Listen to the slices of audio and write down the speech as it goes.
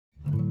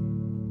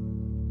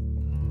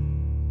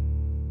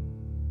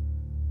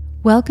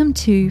Welcome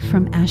to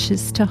From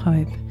Ashes to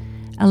Hope,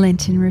 a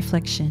Lenten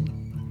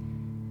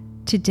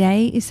reflection.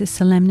 Today is the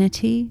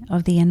solemnity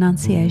of the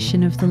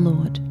Annunciation of the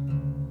Lord.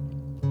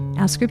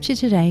 Our scripture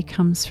today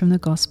comes from the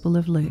Gospel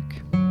of Luke.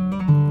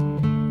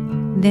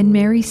 Then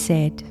Mary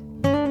said,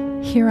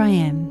 "Here I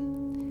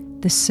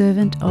am, the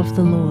servant of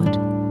the Lord.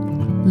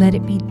 Let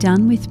it be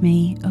done with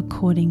me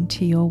according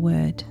to your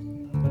word."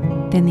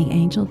 Then the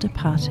angel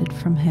departed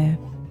from her.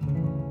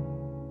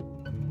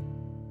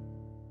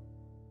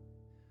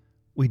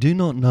 We do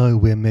not know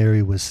where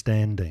Mary was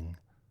standing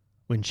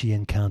when she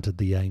encountered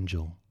the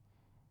angel.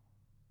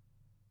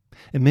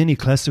 In many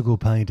classical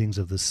paintings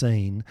of the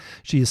scene,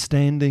 she is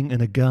standing in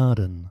a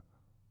garden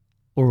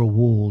or a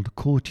walled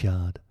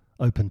courtyard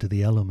open to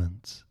the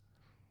elements.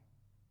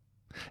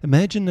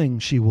 Imagining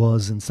she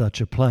was in such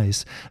a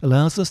place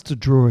allows us to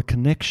draw a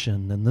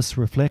connection in this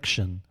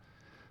reflection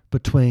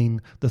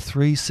between the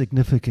three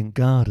significant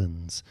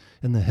gardens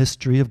in the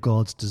history of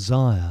God's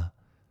desire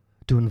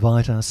to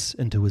invite us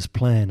into his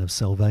plan of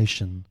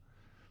salvation.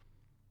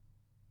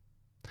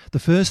 The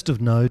first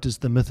of note is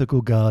the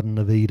mythical Garden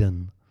of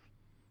Eden.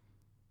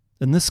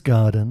 In this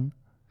garden,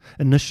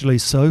 initially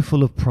so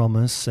full of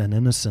promise and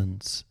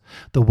innocence,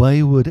 the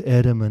wayward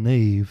Adam and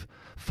Eve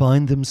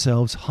find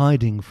themselves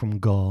hiding from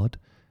God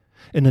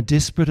in a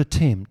desperate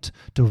attempt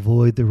to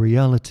avoid the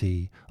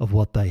reality of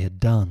what they had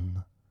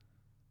done.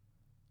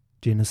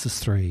 Genesis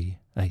 3,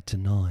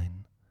 8-9.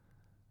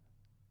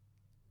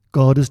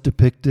 God is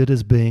depicted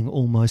as being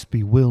almost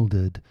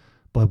bewildered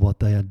by what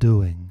they are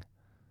doing.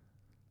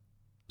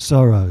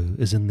 Sorrow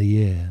is in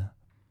the air.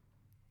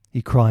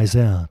 He cries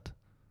out,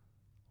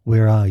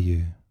 "Where are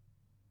you?"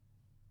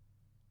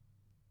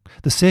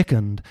 The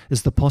second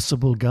is the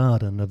possible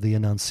garden of the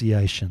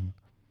Annunciation.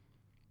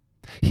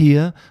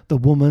 Here, the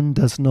woman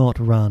does not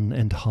run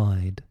and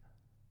hide,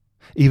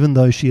 even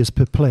though she is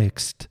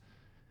perplexed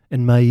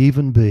and may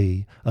even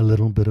be a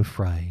little bit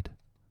afraid.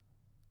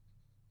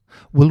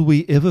 Will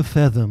we ever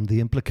fathom the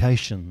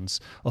implications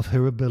of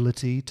her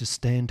ability to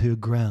stand her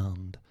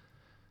ground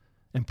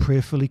and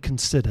prayerfully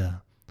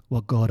consider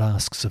what God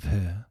asks of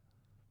her?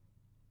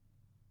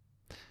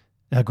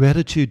 Our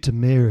gratitude to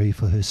Mary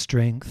for her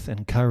strength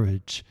and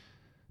courage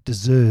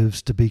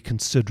deserves to be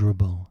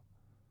considerable.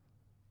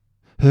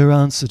 Her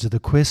answer to the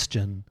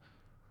question,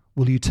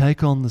 "Will you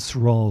take on this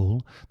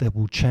role that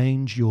will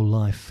change your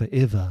life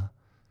forever?"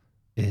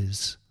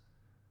 is,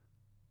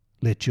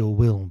 "Let your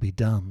will be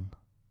done."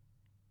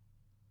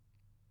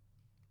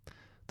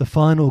 The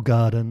final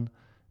garden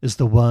is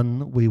the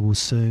one we will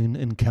soon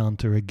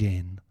encounter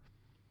again.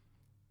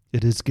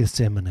 It is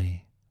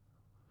Gethsemane,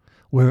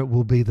 where it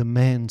will be the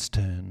man's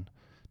turn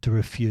to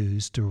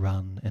refuse to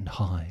run and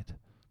hide.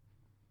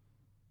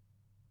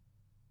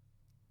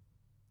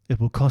 It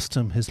will cost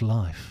him his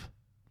life.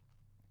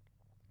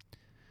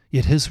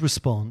 Yet his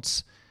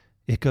response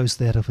echoes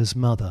that of his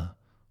mother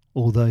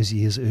all those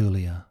years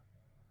earlier.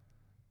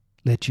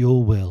 "Let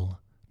your will,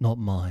 not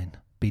mine,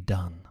 be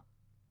done."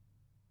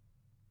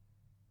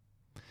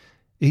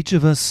 Each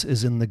of us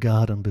is in the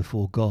garden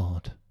before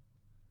God,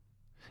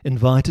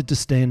 invited to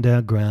stand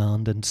our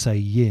ground and say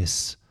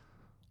yes,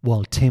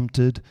 while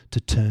tempted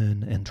to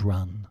turn and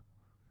run.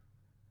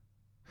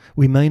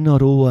 We may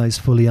not always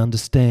fully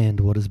understand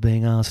what is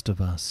being asked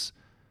of us,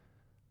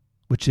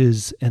 which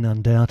is an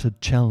undoubted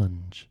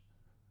challenge.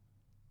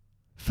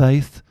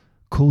 Faith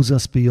calls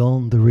us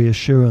beyond the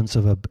reassurance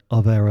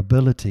of our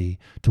ability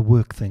to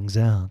work things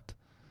out.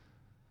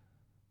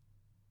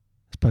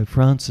 As Pope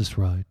Francis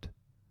wrote,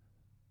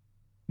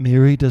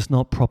 "Mary does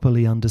not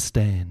properly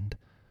understand,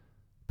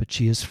 but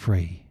she is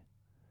free.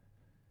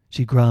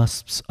 She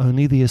grasps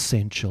only the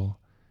essential,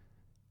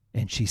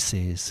 and she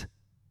says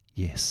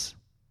yes."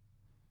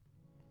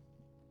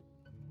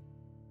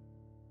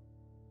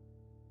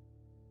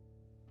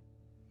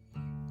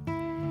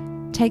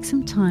 Take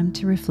some time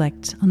to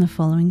reflect on the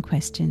following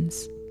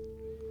questions.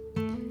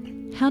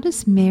 How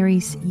does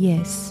Mary's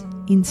yes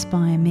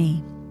inspire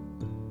me?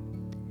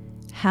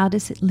 How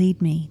does it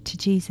lead me to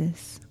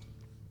Jesus?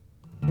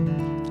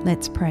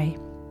 Let's pray.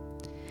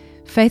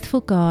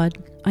 Faithful God,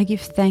 I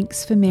give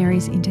thanks for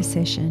Mary's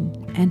intercession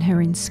and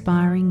her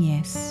inspiring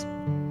yes.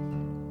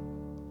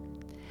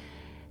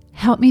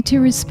 Help me to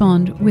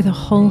respond with a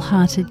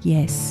wholehearted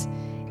yes,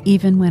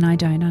 even when I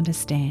don't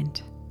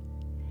understand.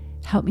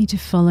 Help me to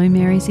follow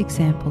Mary's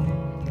example,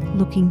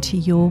 looking to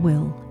your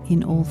will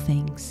in all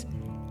things.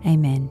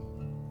 Amen.